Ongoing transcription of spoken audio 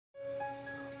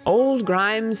Old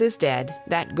Grimes is dead,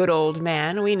 that good old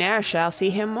man, we ne'er shall see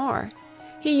him more.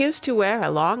 He used to wear a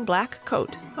long black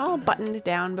coat, all buttoned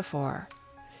down before.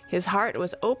 His heart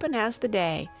was open as the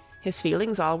day, his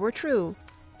feelings all were true.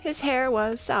 His hair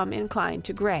was some inclined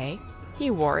to gray, he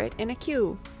wore it in a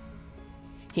queue.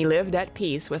 He lived at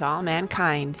peace with all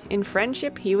mankind, in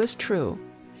friendship he was true.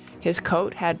 His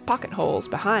coat had pocket holes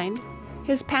behind,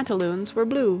 his pantaloons were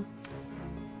blue.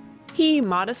 He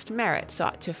modest merit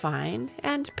sought to find,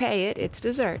 and pay it its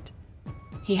desert.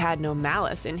 He had no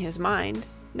malice in his mind,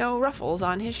 no ruffles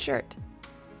on his shirt.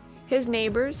 His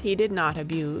neighbors he did not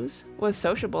abuse, was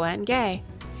sociable and gay.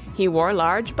 He wore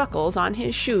large buckles on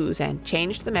his shoes, and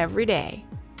changed them every day.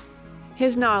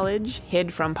 His knowledge,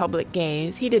 hid from public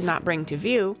gaze, he did not bring to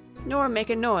view, nor make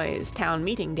a noise town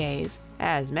meeting days,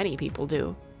 as many people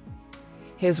do.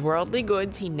 His worldly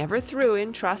goods he never threw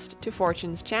in trust to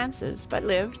fortune's chances, but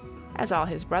lived, as all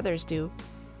his brothers do,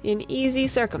 in easy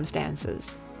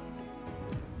circumstances.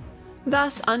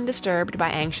 Thus undisturbed by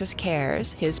anxious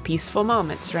cares, his peaceful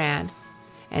moments ran,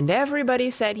 and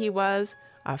everybody said he was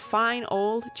a fine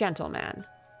old gentleman.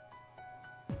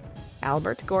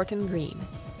 Albert Gorton Greene.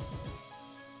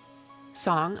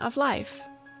 Song of Life.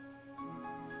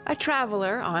 A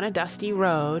traveler on a dusty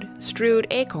road strewed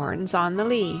acorns on the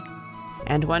lea,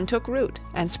 and one took root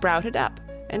and sprouted up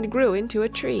and grew into a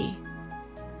tree.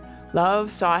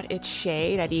 Love sought its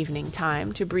shade at evening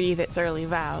time to breathe its early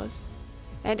vows,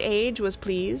 and age was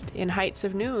pleased in heights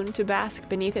of noon to bask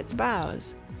beneath its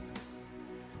boughs.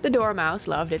 The dormouse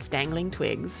loved its dangling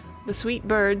twigs, the sweet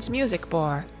birds music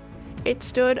bore. It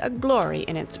stood a glory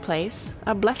in its place,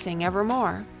 a blessing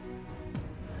evermore.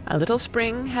 A little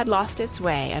spring had lost its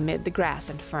way amid the grass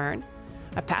and fern.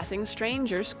 A passing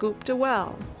stranger scooped a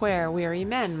well where weary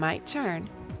men might turn.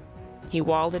 He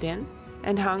walled it in,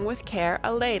 and hung with care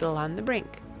a ladle on the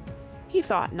brink. He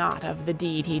thought not of the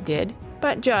deed he did,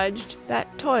 but judged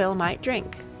that toil might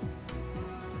drink.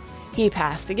 He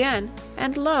passed again,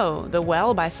 and lo, the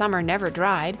well by summer never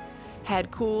dried,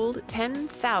 had cooled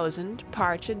 10,000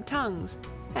 parched tongues,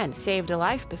 and saved a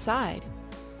life beside.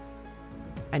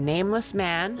 A nameless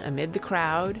man, amid the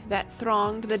crowd that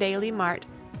thronged the daily mart,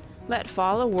 let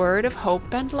fall a word of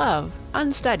hope and love,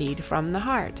 unstudied from the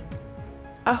heart.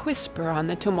 A whisper on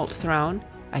the tumult thrown,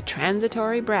 a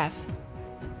transitory breath.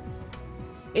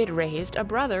 It raised a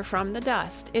brother from the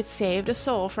dust, it saved a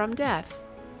soul from death.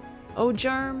 O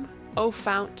germ, O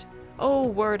fount, O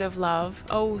word of love,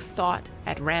 O thought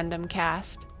at random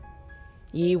cast!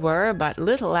 Ye were but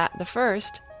little at the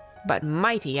first, but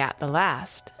mighty at the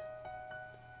last.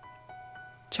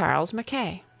 Charles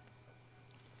Mackay.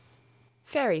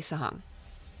 Fairy Song.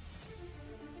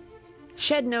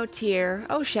 Shed no tear,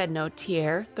 oh shed no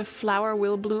tear, the flower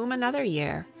will bloom another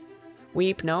year.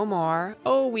 Weep no more,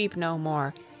 oh weep no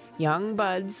more, young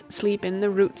buds sleep in the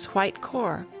root's white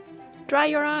core. Dry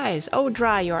your eyes, oh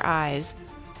dry your eyes,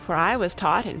 for I was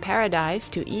taught in paradise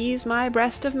to ease my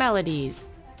breast of melodies.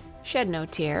 Shed no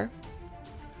tear.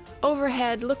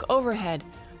 Overhead, look overhead,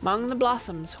 'mong the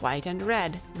blossoms white and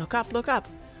red, look up,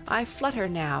 I flutter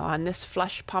now on this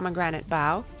flush pomegranate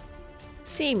bough.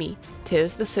 See me,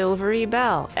 'tis the silvery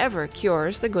bell, ever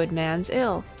cures the good man's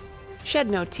ill. Shed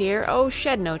no tear, oh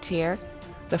shed no tear,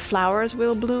 the flowers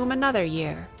will bloom another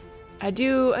year.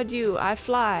 Adieu, adieu, I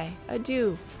fly,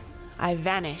 adieu, I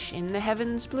vanish in the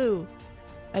heavens blue.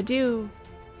 Adieu,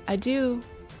 adieu,